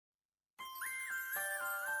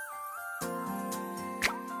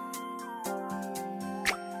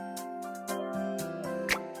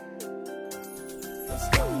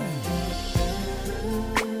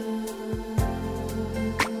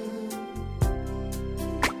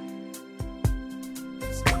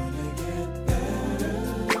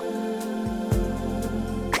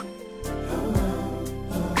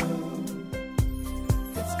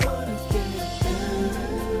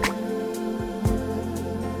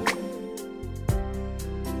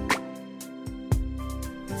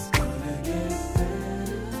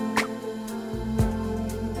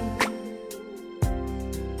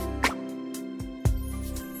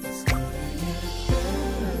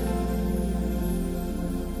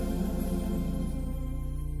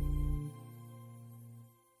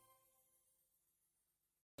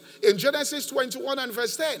in Genesis 21 and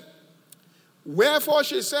verse 10. Wherefore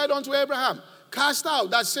she said unto Abraham, cast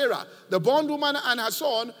out, that Sarah, the bondwoman and her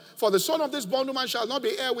son, for the son of this bondwoman shall not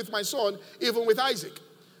be heir with my son, even with Isaac.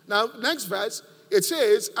 Now, next verse, it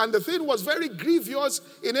says, and the thing was very grievous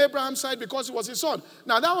in Abraham's sight because it was his son.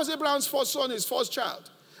 Now, that was Abraham's first son, his first child.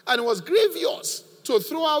 And it was grievous to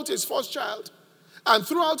throw out his first child and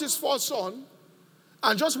throw out his first son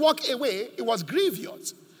and just walk away. It was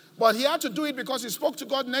grievous. But he had to do it because he spoke to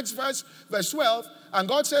God. Next verse, verse 12. And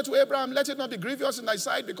God said to Abraham, let it not be grievous in thy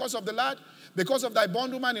sight because of the lad, because of thy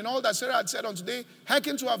bondwoman, in all that Sarah had said unto thee,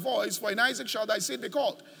 hearken to her voice, for in Isaac shall thy seed be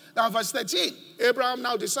called. Now, verse 13, Abraham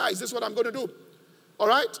now decides, this is what I'm going to do. All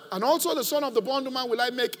right? And also the son of the bondwoman will I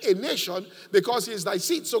make a nation because he is thy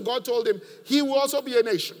seed. So God told him, he will also be a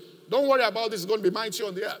nation. Don't worry about this, it's going to be mighty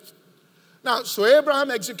on the earth. Now, so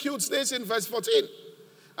Abraham executes this in verse 14.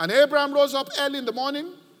 And Abraham rose up early in the morning,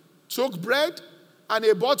 took bread and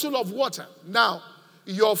a bottle of water. Now,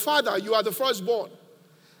 your father, you are the firstborn,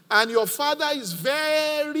 and your father is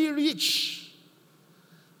very rich.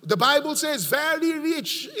 The Bible says very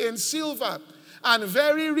rich in silver and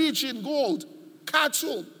very rich in gold,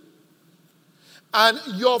 cattle. And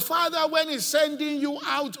your father, when he's sending you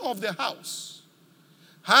out of the house,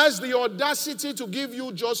 has the audacity to give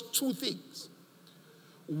you just two things.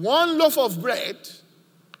 One loaf of bread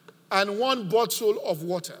and one bottle of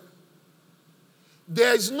water.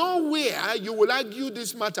 There is nowhere you will argue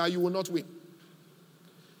this matter, you will not win.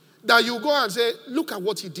 That you go and say, look at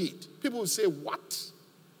what he did. People will say, what?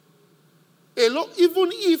 Even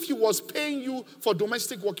if he was paying you for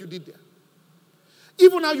domestic work you did there.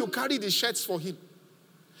 Even how you carried the shirts for him.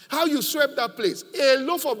 How you swept that place. A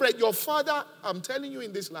loaf of bread. Your father, I'm telling you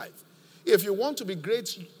in this life, if you want to be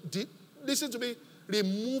great, listen to me,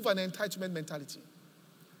 remove an entitlement mentality.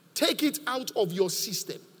 Take it out of your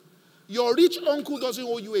system. Your rich uncle doesn't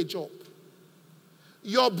owe you a job.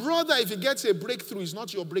 Your brother, if he gets a breakthrough, is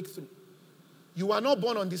not your breakthrough. You are not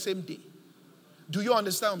born on the same day. Do you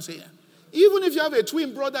understand what I'm saying? Even if you have a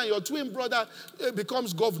twin brother and your twin brother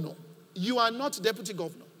becomes governor, you are not deputy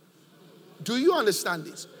governor. Do you understand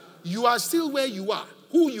this? You are still where you are,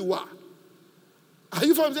 who you are. Are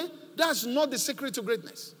you following what I'm saying? That's not the secret to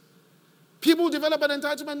greatness. People develop an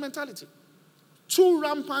entitlement mentality. Too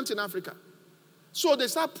rampant in Africa. So they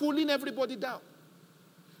start pulling everybody down.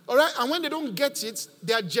 All right? And when they don't get it,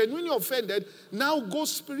 they are genuinely offended. Now go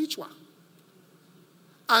spiritual.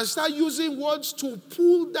 And start using words to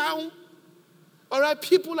pull down, all right,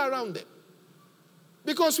 people around them.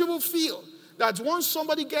 Because people feel that once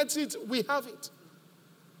somebody gets it, we have it.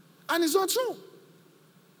 And it's not true.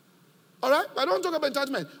 All right? I don't talk about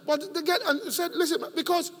entitlement. But they get and said, listen,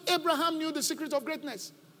 because Abraham knew the secret of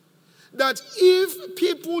greatness. That if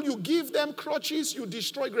people, you give them crutches, you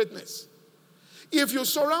destroy greatness. If you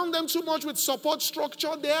surround them too much with support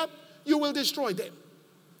structure there, you will destroy them.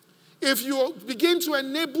 If you begin to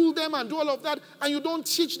enable them and do all of that, and you don't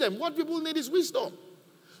teach them, what people need is wisdom.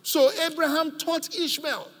 So Abraham taught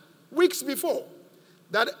Ishmael weeks before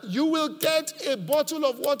that you will get a bottle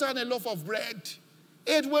of water and a loaf of bread.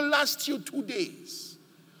 It will last you 2 days.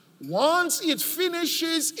 Once it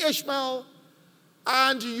finishes, Ishmael,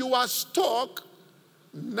 and you are stuck,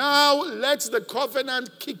 now let the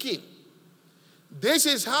covenant kick in. This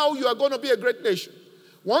is how you are going to be a great nation.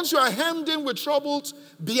 Once you are hemmed in with troubles,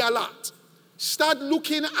 be alert. Start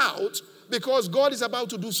looking out because God is about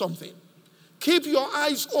to do something. Keep your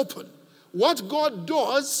eyes open. What God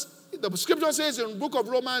does, the scripture says in the book of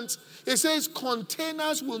Romans, it says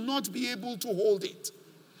containers will not be able to hold it.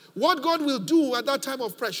 What God will do at that time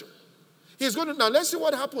of pressure, he's going to, now let's see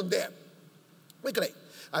what happened there. Quickly.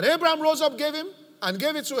 And Abraham rose up, gave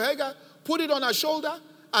it to Hagar, put it on her shoulder,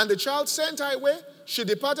 and the child sent her away. She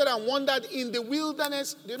departed and wandered in the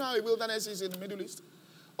wilderness. Do you know how a wilderness is in the Middle East?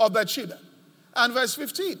 Of Bathsheba. And verse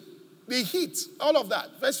 15, the heat, all of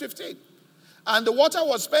that. Verse 15. And the water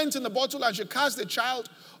was spent in the bottle, and she cast the child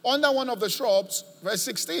under one of the shrubs. Verse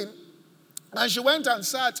 16. And she went and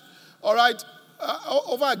sat, all right,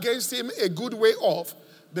 over against him a good way off,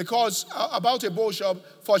 because about a bow shop,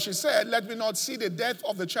 for she said, let me not see the death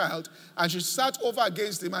of the child. And she sat over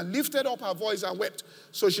against him and lifted up her voice and wept.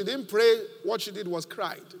 So she didn't pray. What she did was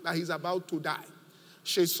cried that he's about to die.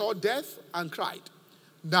 She saw death and cried.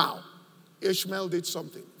 Now, Ishmael did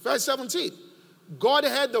something. Verse 17. God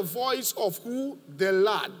heard the voice of who? The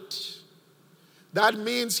lad. That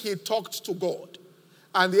means he talked to God.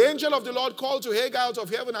 And the angel of the Lord called to Hagar out of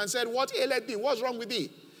heaven and said, what aileth thee? What's wrong with thee?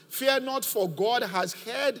 Fear not, for God has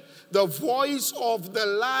heard the voice of the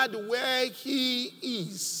lad where he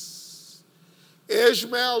is.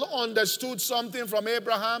 Ishmael understood something from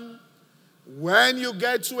Abraham. When you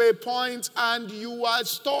get to a point and you are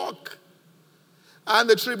stuck and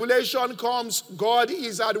the tribulation comes, God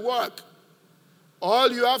is at work.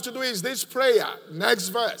 All you have to do is this prayer. Next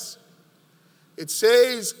verse. It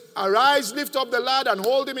says, arise, lift up the lad and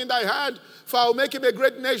hold him in thy hand, for I will make him a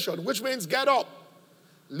great nation, which means get up.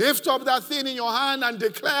 Lift up that thing in your hand and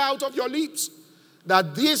declare out of your lips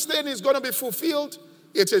that this thing is going to be fulfilled.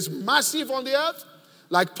 It is massive on the earth.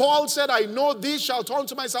 Like Paul said, I know this shall turn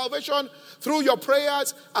to my salvation through your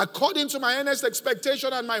prayers, according to my earnest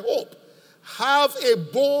expectation and my hope. Have a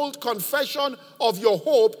bold confession of your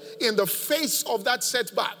hope in the face of that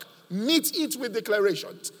setback. Meet it with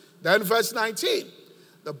declarations. Then verse 19,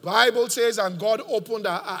 the Bible says, and God opened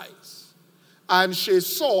her eyes, and she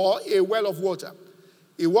saw a well of water.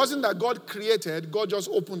 It wasn't that God created, God just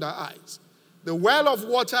opened her eyes. The well of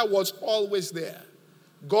water was always there.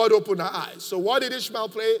 God opened her eyes. So what did Ishmael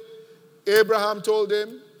pray? Abraham told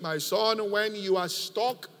him, my son, when you are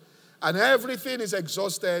stuck and everything is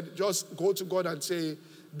exhausted, just go to God and say,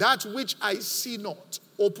 that which I see not,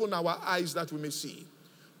 open our eyes that we may see.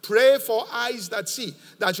 Pray for eyes that see,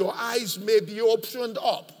 that your eyes may be opened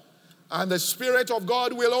up. And the Spirit of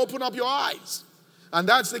God will open up your eyes. And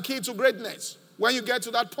that's the key to greatness. When you get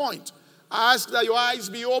to that point, ask that your eyes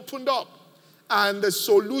be opened up. And the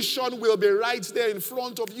solution will be right there in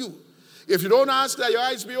front of you. If you don't ask that your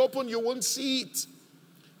eyes be open, you won't see it.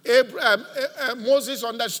 Moses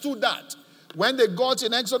understood that. When they got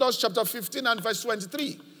in Exodus chapter 15 and verse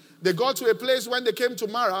 23, they got to a place when they came to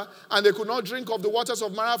Marah and they could not drink of the waters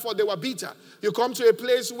of Marah, for they were bitter. You come to a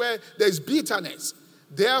place where there's bitterness.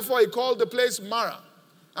 Therefore, he called the place Marah.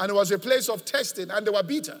 And it was a place of testing, and they were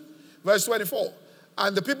bitter. Verse 24.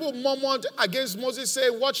 And the people murmured against Moses,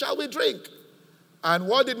 saying, what shall we drink? And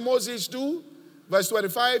what did Moses do? Verse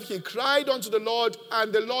 25, he cried unto the Lord,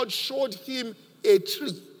 and the Lord showed him a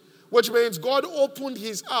tree, which means God opened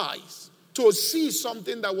his eyes to see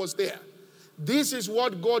something that was there. This is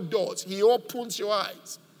what God does. He opens your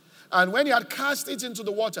eyes. And when he had cast it into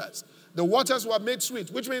the waters were made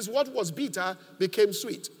sweet, which means what was bitter became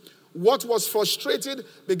sweet. What was frustrated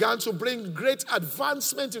began to bring great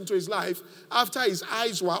advancement into his life after his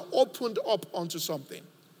eyes were opened up onto something.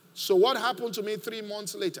 So what happened to me 3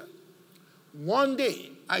 months later? One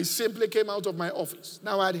day, I simply came out of my office.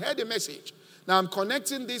 Now, I had heard a message. Now, I'm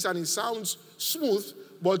connecting this and it sounds smooth,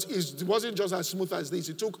 but it wasn't just as smooth as this.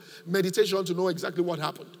 It took meditation to know exactly what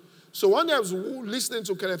happened. So one day I was listening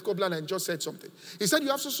to Kenneth Copeland and just said something. He said, you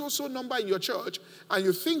have so number in your church and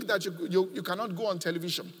you think that you cannot go on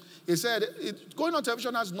television. He said, going on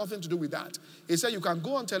television has nothing to do with that. He said, you can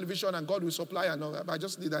go on television and God will supply and all that. But I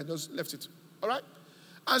just left it. All right?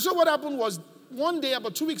 And so what happened was, one day,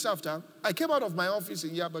 about 2 weeks after, I came out of my office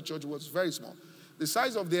in Yaba Church. It was very small. The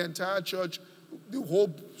size of the entire church, the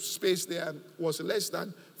whole space there was less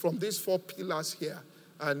than from these 4 pillars here.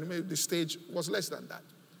 And maybe the stage was less than that.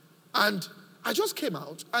 And I just came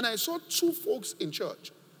out and I saw 2 folks in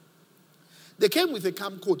church. They came with a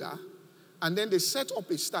camcorder and then they set up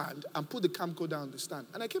a stand and put the camcorder on the stand.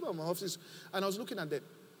 And I came out of my office and I was looking at them.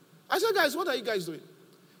 I said, guys, what are you guys doing?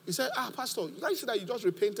 He said, Pastor, you guys said that you just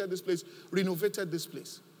repainted this place, renovated this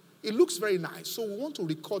place. It looks very nice, so we want to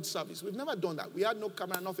record service. We've never done that. We had no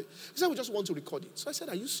camera, nothing. He said, we just want to record it. So I said,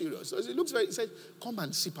 are you serious? So it looks very, he said, come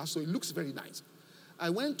and see, Pastor. It looks very nice. I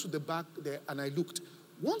went to the back there and I looked.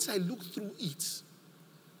 Once I looked through it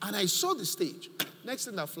and I saw the stage, next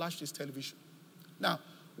thing that flashed is television. Now,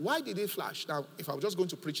 why did it flash? Now, if I was just going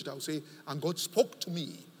to preach it, I would say, and God spoke to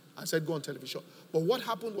me and said, go on television. But what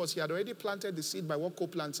happened was he had already planted the seed by what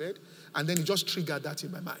Copeland said, and then he just triggered that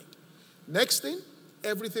in my mind. Next thing,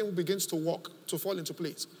 everything begins to walk, to fall into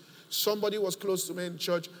place. Somebody was close to me in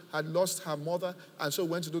church, had lost her mother, and so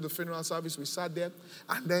went to do the funeral service. We sat there,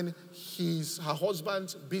 and then her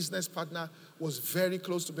husband's business partner was very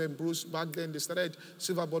close to Ben Bruce. Back then, they started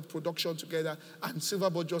Silverboard production together, and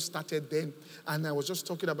Silverboard just started then. And I was just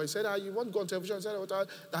talking about, he said, you want to go on television? I said,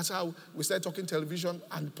 that's how we started talking television,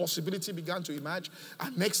 and the possibility began to emerge.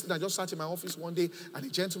 And next thing, I just sat in my office one day, and a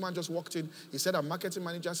gentleman just walked in. He said, I'm marketing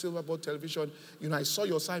manager, Silverboard Television. I saw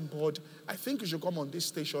your signboard. I think you should come on this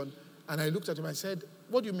station. And I looked at him, I said,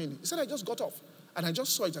 what do you mean? He said, I just got off. And I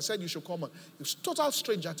just saw it. I said, you should come on. He was a total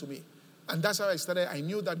stranger to me. And that's how I started. I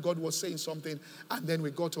knew that God was saying something. And then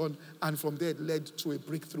we got on. And from there, it led to a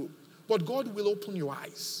breakthrough. But God will open your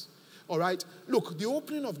eyes. All right? Look, the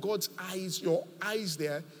opening of God's eyes, your eyes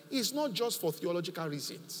there, is not just for theological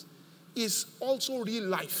reasons. It's also real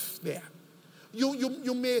life there.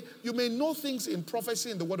 You may know things in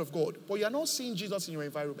prophecy in the Word of God, but you're not seeing Jesus in your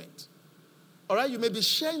environment. All right? You may be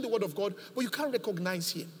sharing the Word of God, but you can't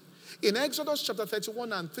recognize Him. In Exodus chapter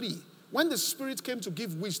 31 and 3, when the Spirit came to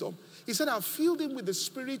give wisdom, he said, I filled him with the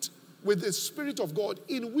Spirit of God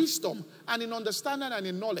in wisdom and in understanding and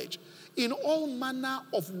in knowledge, in all manner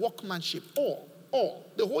of workmanship. All.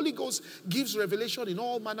 The Holy Ghost gives revelation in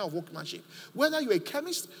all manner of workmanship. Whether you're a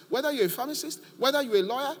chemist, whether you're a pharmacist, whether you're a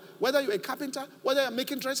lawyer, whether you're a carpenter, whether you're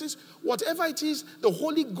making dresses, whatever it is, the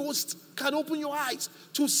Holy Ghost can open your eyes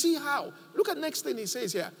to see how. Look at the next thing he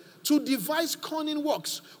says here. To devise cunning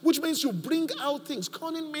works, which means you bring out things.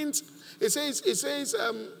 Cunning means, it's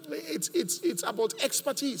about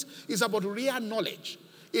expertise. It's about real knowledge.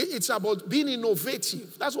 It's about being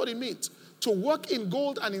innovative. That's what it means. To work in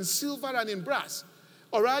gold and in silver and in brass.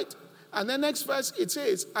 All right? And then next verse, it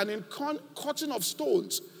says, and in cutting of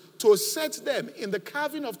stones, to set them in the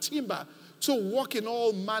carving of timber, to work in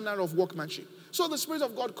all manner of workmanship. So the Spirit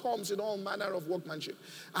of God comes in all manner of workmanship.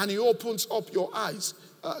 And he opens up your eyes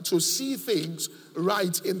to see things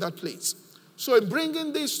right in that place. So in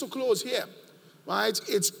bringing this to close here, right,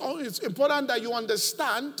 it's important that you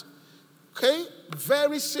understand, okay,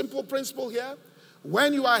 very simple principle here.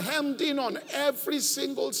 When you are hemmed in on every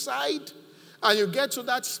single side and you get to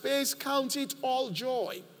that space, count it all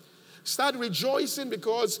joy. Start rejoicing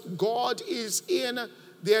because God is in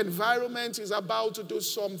the environment. He's about to do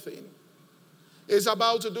something. He's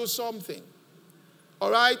about to do something.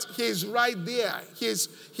 All right? He's right there. He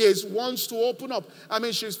wants to open up. I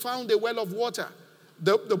mean, she's found a well of water.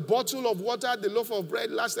 The bottle of water, the loaf of bread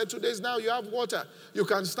lasted 2 days. Now you have water. You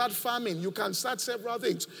can start farming. You can start several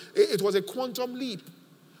things. It was a quantum leap.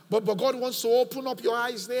 But God wants to open up your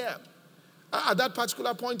eyes there at that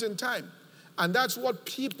particular point in time. And that's what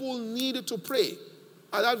people need to pray.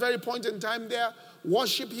 At that very point in time there,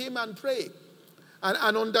 worship him and pray.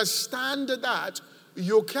 And understand that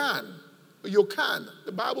you can. You can.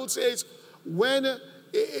 The Bible says,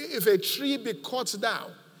 if a tree be cut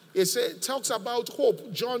down, it talks about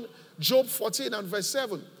hope. Job 14 and verse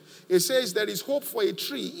 7. It says there is hope for a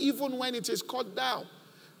tree, even when it is cut down,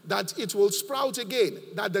 that it will sprout again,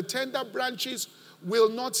 that the tender branches will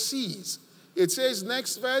not cease. It says,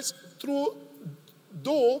 next verse,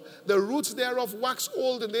 though the roots thereof wax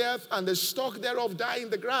old in the earth, and the stalk thereof die in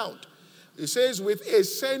the ground. It says, with a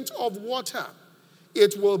scent of water,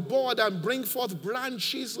 it will bud and bring forth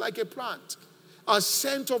branches like a plant. A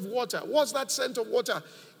scent of water. What's that scent of water?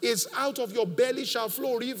 It's out of your belly shall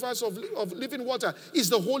flow rivers of living water. It's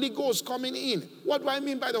the Holy Ghost coming in. What do I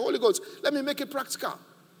mean by the Holy Ghost? Let me make it practical.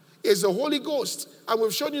 It's the Holy Ghost. And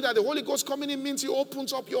we've shown you that the Holy Ghost coming in means he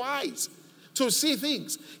opens up your eyes to see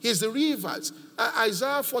things. He's the rivers.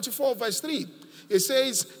 Isaiah 44 verse 3. It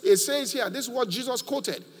says here, this is what Jesus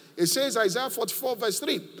quoted. It says, Isaiah 44 verse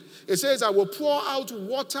 3. It says, I will pour out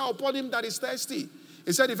water upon him that is thirsty.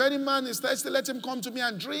 It said, if any man is thirsty, let him come to me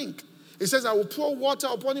and drink. It says, I will pour water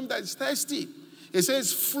upon him that is thirsty. It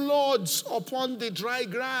says, floods upon the dry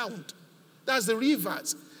ground. That's the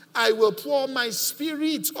rivers. I will pour my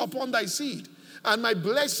spirit upon thy seed and my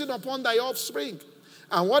blessing upon thy offspring.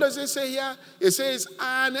 And what does it say here? It says,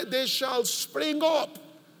 and they shall spring up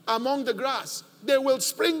among the grass. They will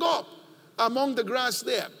spring up among the grass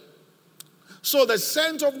there. So the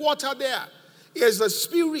scent of water there is the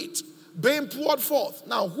Spirit being poured forth.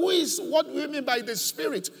 Now, what do we mean by the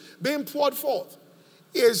Spirit being poured forth?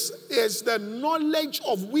 Is the knowledge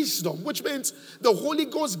of wisdom, which means the Holy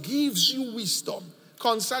Ghost gives you wisdom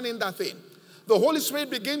concerning that thing. The Holy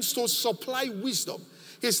Spirit begins to supply wisdom.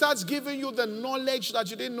 He starts giving you the knowledge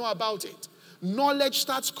that you didn't know about it. Knowledge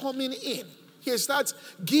starts coming in. He starts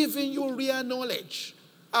giving you real knowledge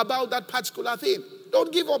about that particular thing.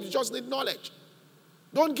 Don't give up, you just need knowledge.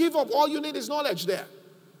 Don't give up, all you need is knowledge there.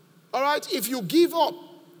 All right, if you give up,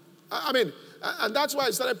 and that's why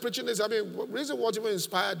I started preaching this. The reason what even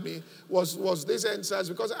inspired me was this answers,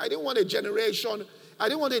 because I didn't want a generation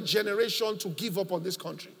to give up on this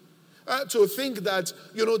country. To think that,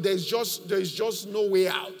 there's just no way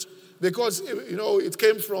out. Because, it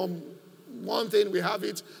came from one thing, we have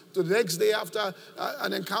it, to the next day after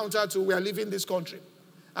an encounter to we are leaving this country.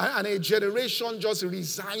 And a generation just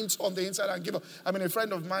resigns on the inside and give up. A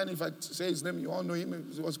friend of mine, if I say his name, you all know him,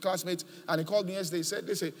 he was a classmate, and he called me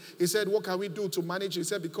yesterday. He said, what can we do to manage? He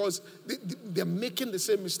said, because they're making the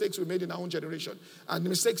same mistakes we made in our own generation. And the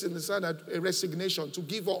mistakes in the sense of a resignation, to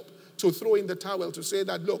give up, to throw in the towel, to say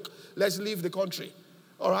that, look, let's leave the country.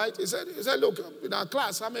 All right? He said, look, in our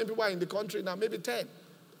class, how many people are in the country now? Maybe 10.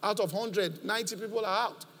 Out of 100, 90 people are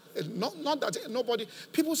out. Not that nobody,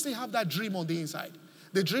 people still have that dream on the inside.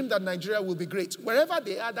 The dream that Nigeria will be great. Wherever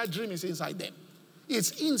they are, that dream is inside them.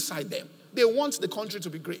 It's inside them. They want the country to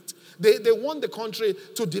be great. They want the country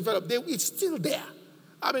to develop. It's still there.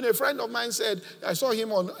 A friend of mine said, I saw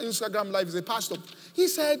him on Instagram Live, he's a pastor. He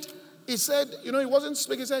said, he said, he wasn't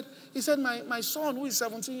speaking. He said, my son, who is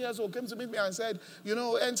 17 years old, came to meet me and said,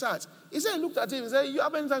 NSAS. He said, he looked at him and said, how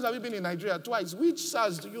many times have you been in Nigeria? Twice. Which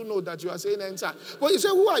SARS do you know that you are saying NSAS? But he said,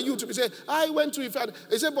 who are you to be saying, I went to Ife.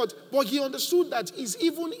 He said, but he understood that it's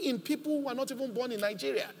even in people who are not even born in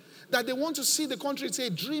Nigeria, that they want to see the country. It's a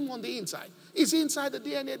dream on the inside. It's inside the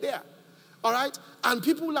DNA there. All right? And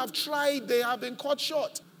people have tried, they have been caught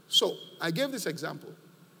short. So, I gave this example.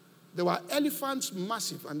 There were elephants,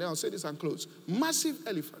 massive, and then I'll say this and close. Massive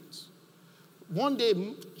elephants. One day,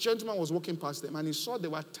 a gentleman was walking past them, and he saw they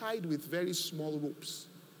were tied with very small ropes.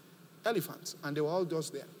 Elephants, and they were all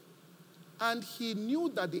just there. And he knew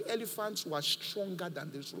that the elephants were stronger than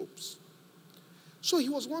these ropes. So he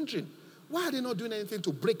was wondering, why are they not doing anything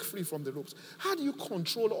to break free from the ropes? How do you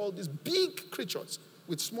control all these big creatures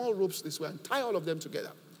with small ropes this way and tie all of them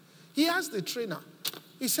together? He asked the trainer,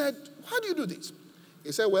 he said, how do you do this?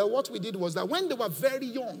 He said, well, what we did was that when they were very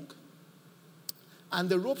young and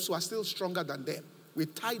the ropes were still stronger than them, we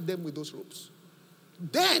tied them with those ropes.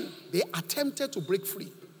 Then they attempted to break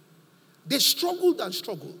free. They struggled and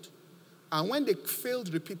struggled. And when they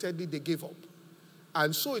failed repeatedly, they gave up.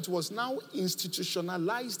 And so it was now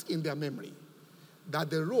institutionalized in their memory that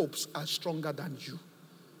the ropes are stronger than you.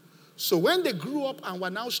 So when they grew up and were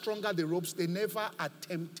now stronger, the ropes, they never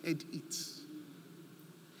attempted it.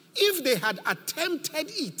 If they had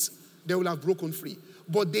attempted it, they would have broken free.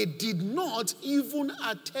 But they did not even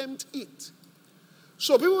attempt it.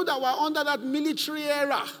 So people that were under that military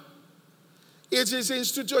era, it is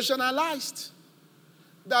institutionalized.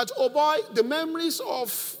 That, oh boy, the memories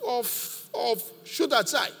of shoot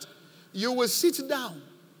aside, you will sit down.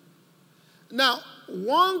 Now,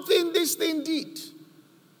 one thing this thing did,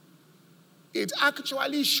 it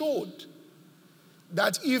actually showed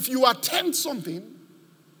that if you attempt something,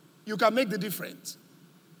 you can make the difference.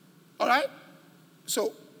 All right?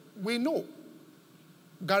 So, we know,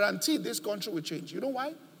 guaranteed this country will change. You know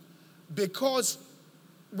why? Because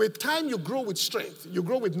with time you grow with strength, you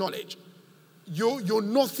grow with knowledge. You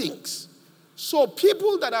know things. So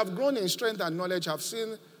people that have grown in strength and knowledge have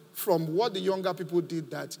seen from what the younger people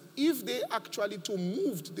did that if they actually too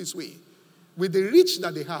moved this way, with the reach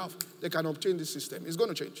that they have, they can obtain this system. It's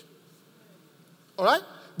going to change. All right?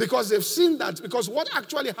 Because they've seen that. Because what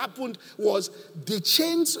actually happened was the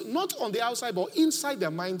chains, not on the outside, but inside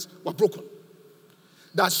their minds, were broken.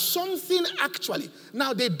 That something actually,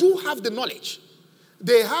 now they do have the knowledge.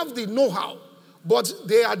 They have the know-how. But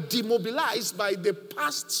they are demobilized by the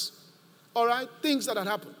past, all right, things that had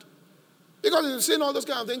happened. Because you've seen all those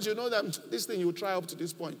kind of things, you know that this thing you try up to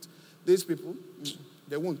this point. These people,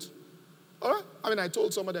 they won't. All right? I mean, I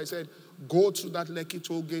told somebody, I said, go to that Lekki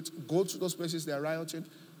toll gate, go to those places they are rioting,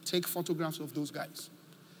 take photographs of those guys.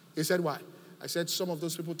 He said, why? I said, some of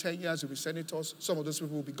those people, 10 years, will be senators. Some of those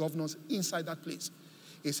people will be governors inside that place.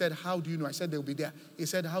 He said, how do you know? I said, they'll be there. He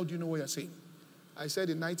said, how do you know what you're saying? I said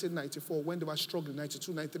in 1994, when they were struggling,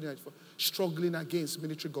 92, 93, 94, struggling against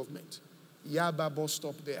military government, Yaba bus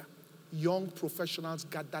stop there. Young professionals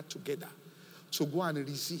gathered together to go and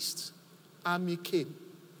resist. Army came.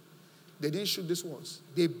 They didn't shoot these ones.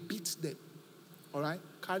 They beat them. All right?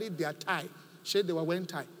 Carried their tie. Said they were wearing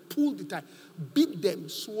tie. Pulled the tie. Beat them,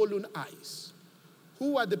 swollen eyes.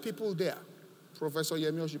 Who were the people there? Professor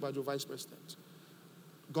Yemi Osinbajo, Vice President.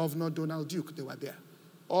 Governor Donald Duke, they were there.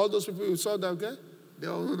 All those people who saw that, okay?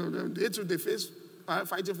 They to the face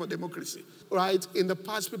fighting for democracy. Right? In the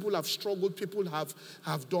past, people have struggled. People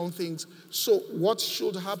have done things. So what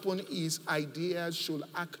should happen is ideas should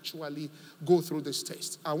actually go through this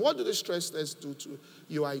test. And what do the stress tests do to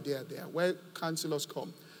your idea there? Where counselors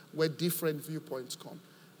come, where different viewpoints come.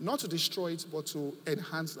 Not to destroy it, but to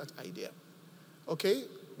enhance that idea. Okay?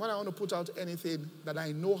 When I want to put out anything that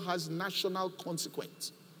I know has national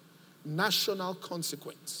consequence. National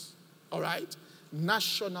consequence. All right?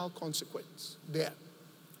 National consequence. There.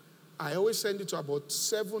 I always send it to about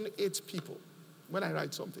 7, 8 people when I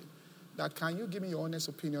write something. That can you give me your honest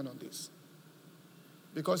opinion on this?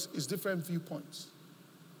 Because it's different viewpoints.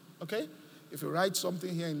 Okay? If you write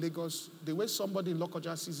something here in Lagos, the way somebody in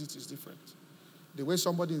Lokoja sees it is different. The way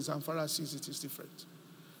somebody in Zamfara sees it is different.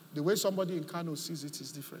 The way somebody in Kano sees it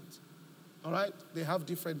is different. All right? They have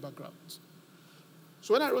different backgrounds.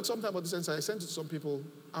 So when I wrote something about this, I sent it to some people,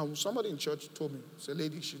 and somebody in church told me, it's a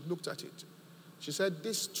lady, she looked at it. She said,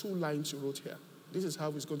 these 2 lines you wrote here, this is how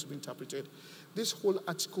it's going to be interpreted. This whole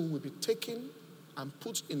article will be taken and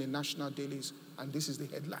put in the national dailies, and this is the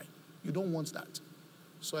headline. You don't want that.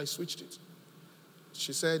 So I switched it.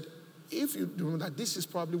 She said, if you know that this is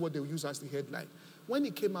probably what they'll use as the headline. When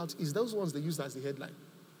it came out, is those ones they used as the headline.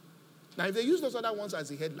 Now, if they use those other ones as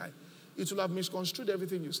the headline, it will have misconstrued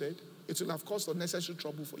everything you said. It will have caused unnecessary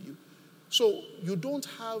trouble for you. So you don't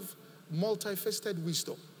have multifaceted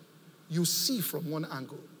wisdom. You see from one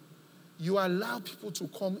angle. You allow people to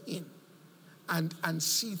come in and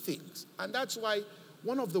see things. And that's why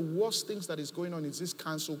one of the worst things that is going on is this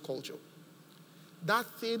cancel culture. That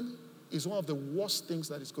thing is one of the worst things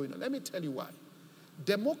that is going on. Let me tell you why.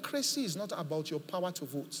 Democracy is not about your power to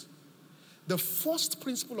vote. The first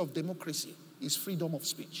principle of democracy is freedom of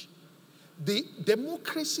speech. The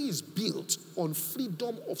democracy is built on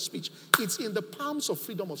freedom of speech. It's in the palms of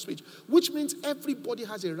freedom of speech, which means everybody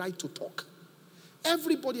has a right to talk.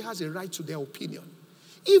 Everybody has a right to their opinion.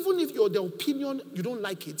 Even if their opinion, you don't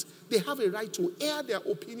like it, they have a right to air their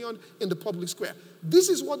opinion in the public square. This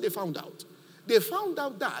is what they found out. They found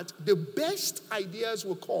out that the best ideas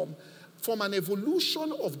will come from an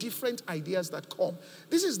evolution of different ideas that come.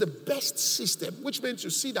 This is the best system, which means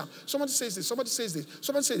you sit down. Somebody says this, somebody says this,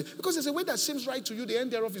 somebody says this. Because there's a way that seems right to you, the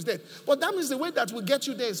end thereof is death. But that means the way that will get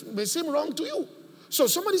you there may seem wrong to you. So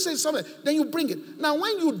somebody says something, then you bring it. Now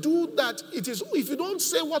when you do that, it is, if you don't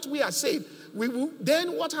say what we are saying,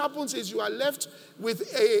 then what happens is you are left with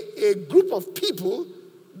a group of people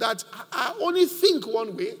that only think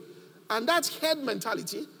one way, and that's herd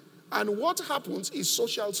mentality. And what happens is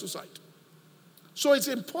social suicide. So it's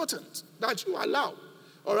important that you allow,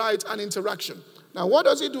 all right, an interaction. Now, what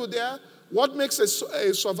does it do there? What makes a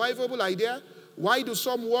survivable idea? Why do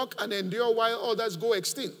some work and endure while others go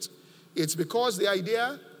extinct? It's because the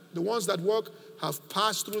idea, the ones that work, have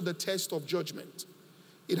passed through the test of judgment.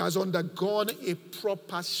 It has undergone a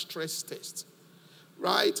proper stress test,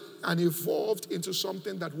 right? And evolved into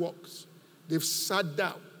something that works. They've sat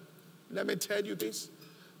down. Let me tell you this.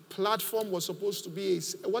 Platform was supposed to be,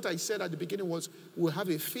 what I said at the beginning was, we'll have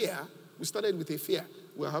a fair. We started with a fair.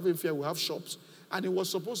 We're having fair, we'll have shops. And it was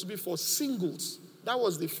supposed to be for singles. That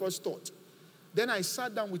was the first thought. Then I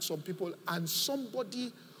sat down with some people, and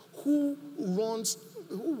somebody who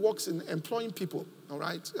works in employing people, all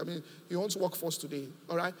right? I mean, he owns Workforce Today,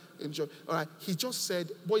 all right? Enjoy, all right? He just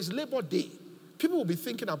said, but it's Labor Day. People will be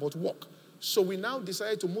thinking about work. So we now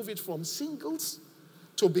decided to move it from singles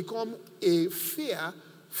to become a fair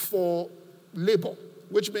for labor,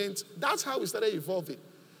 which means that's how we started evolving.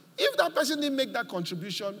 If that person didn't make that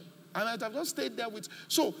contribution, I might have just stayed there with.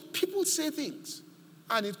 So people say things,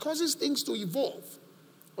 and it causes things to evolve.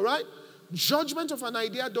 All right? Judgment of an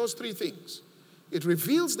idea does three things. It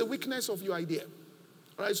reveals the weakness of your idea.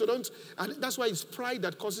 All right? So and that's why it's pride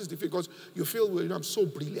that causes defeat, because you feel, well, I'm so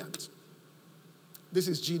brilliant. This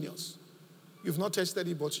is genius. You've not tested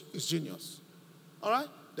it, but it's genius. All right?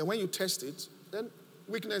 Then when you test it, then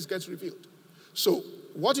weakness gets revealed. So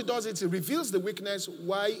what it does is it reveals the weakness,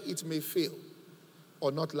 why it may fail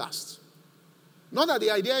or not last. Not that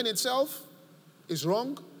the idea in itself is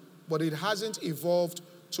wrong, but it hasn't evolved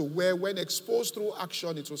to where when exposed through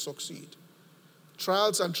action it will succeed.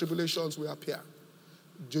 Trials and tribulations will appear.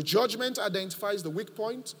 The judgment identifies the weak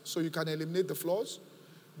point so you can eliminate the flaws.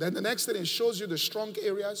 Then the next thing, it shows you the strong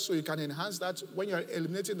areas so you can enhance that. When you're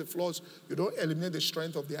eliminating the flaws, you don't eliminate the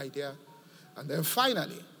strength of the idea. And then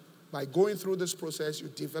finally, by going through this process, you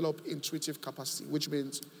develop intuitive capacity, which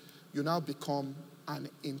means you now become an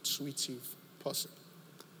intuitive person.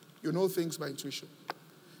 You know things by intuition.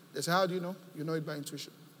 They say, how do you know? You know it by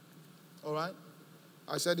intuition. All right?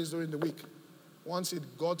 I said this during the week. Once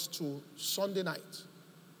it got to Sunday night,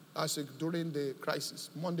 during the crisis,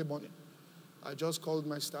 Monday morning, I just called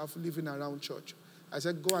my staff living around church. I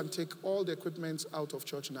said, go and take all the equipment out of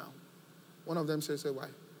church now. One of them said, why?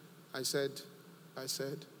 I said,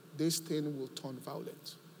 this thing will turn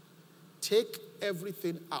violent. Take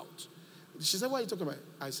everything out. She said, what are you talking about?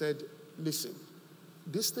 I said, listen,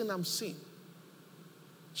 this thing I'm seeing.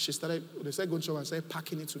 They started going to and started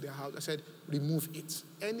packing it to their house. I said, remove it.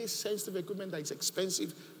 Any sensitive equipment that is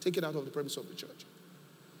expensive, take it out of the premise of the church.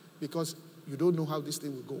 Because you don't know how this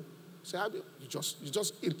thing will go. So you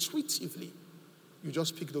just intuitively, you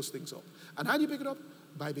just pick those things up. And how do you pick it up?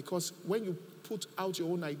 Because when you put out your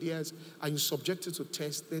own ideas and you subject it to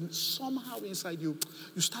test, then somehow inside you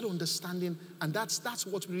start understanding, and that's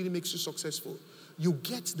what really makes you successful. You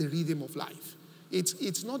get the rhythm of life.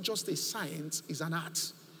 It's not just a science, it's an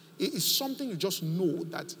art. It's something you just know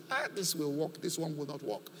that this will work, this one will not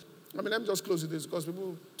work. I mean, let me just close with this because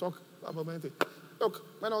people talk about many things. Look,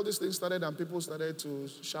 when all these things started and people started to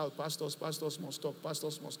shout, pastors must talk,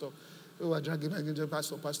 pastors must talk. People were dragging me,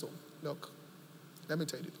 pastor. Look, let me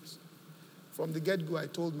tell you this. From the get-go, I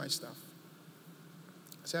told my staff,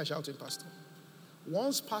 I said, shouting pastor.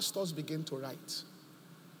 Once pastors begin to write,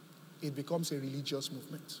 it becomes a religious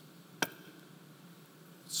movement.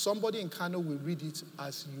 somebody in Kano will read it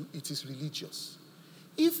as it is religious.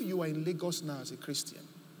 If you are in Lagos now as a Christian,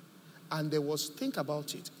 and there was, think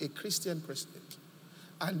about it, a Christian president,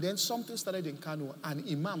 and then something started in Kano, and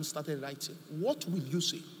imam started writing, what will you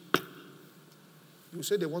say? You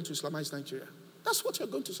say they want to Islamize Nigeria. That's what you're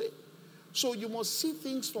going to say. So you must see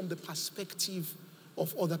things from the perspective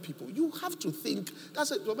of other people. You have to think.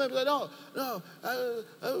 That's it. No,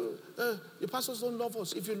 the pastors don't love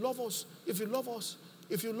us. If you love us.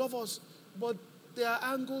 But there are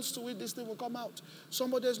angles to which this thing will come out.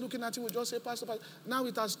 Somebody is looking at it will just say, Pastor. Now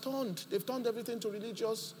it has turned. They've turned everything to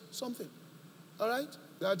religious something. All right?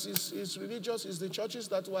 That is religious. It's the churches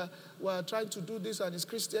that were trying to do this, and it's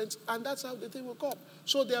Christians. And that's how the thing will come.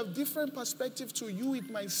 So they have different perspectives. To you, it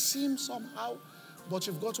might seem somehow, but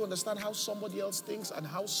you've got to understand how somebody else thinks, and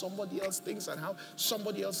how somebody else thinks, and how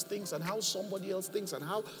somebody else thinks, and how somebody else thinks, and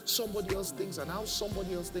how somebody else thinks, and how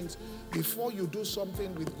somebody else thinks, before you do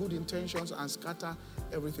something with good intentions and scatter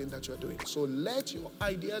everything that you're doing. So let your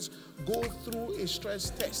ideas go through a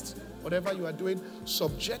stress test. Whatever you are doing,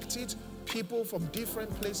 subject it. People from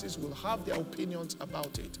different places will have their opinions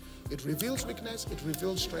about it. It reveals weakness, it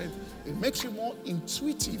reveals strength. It makes you more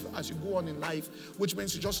intuitive as you go on in life, which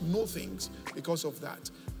means you just know things because of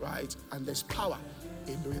that, right? And there's power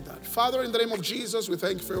in doing that. Father, in the name of Jesus, we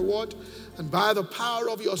thank you for your word. And by the power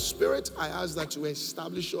of your Spirit, I ask that you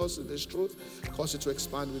establish us in this truth, cause it to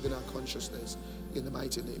expand within our consciousness. In the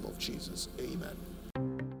mighty name of Jesus, amen.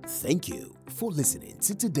 Thank you for listening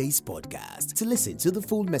to today's podcast. To listen to the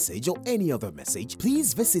full message or any other message,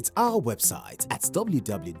 please visit our website at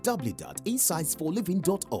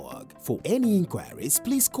www.insightsforliving.org. For any inquiries,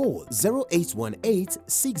 please call 0818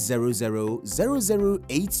 600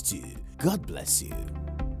 0082. God bless you.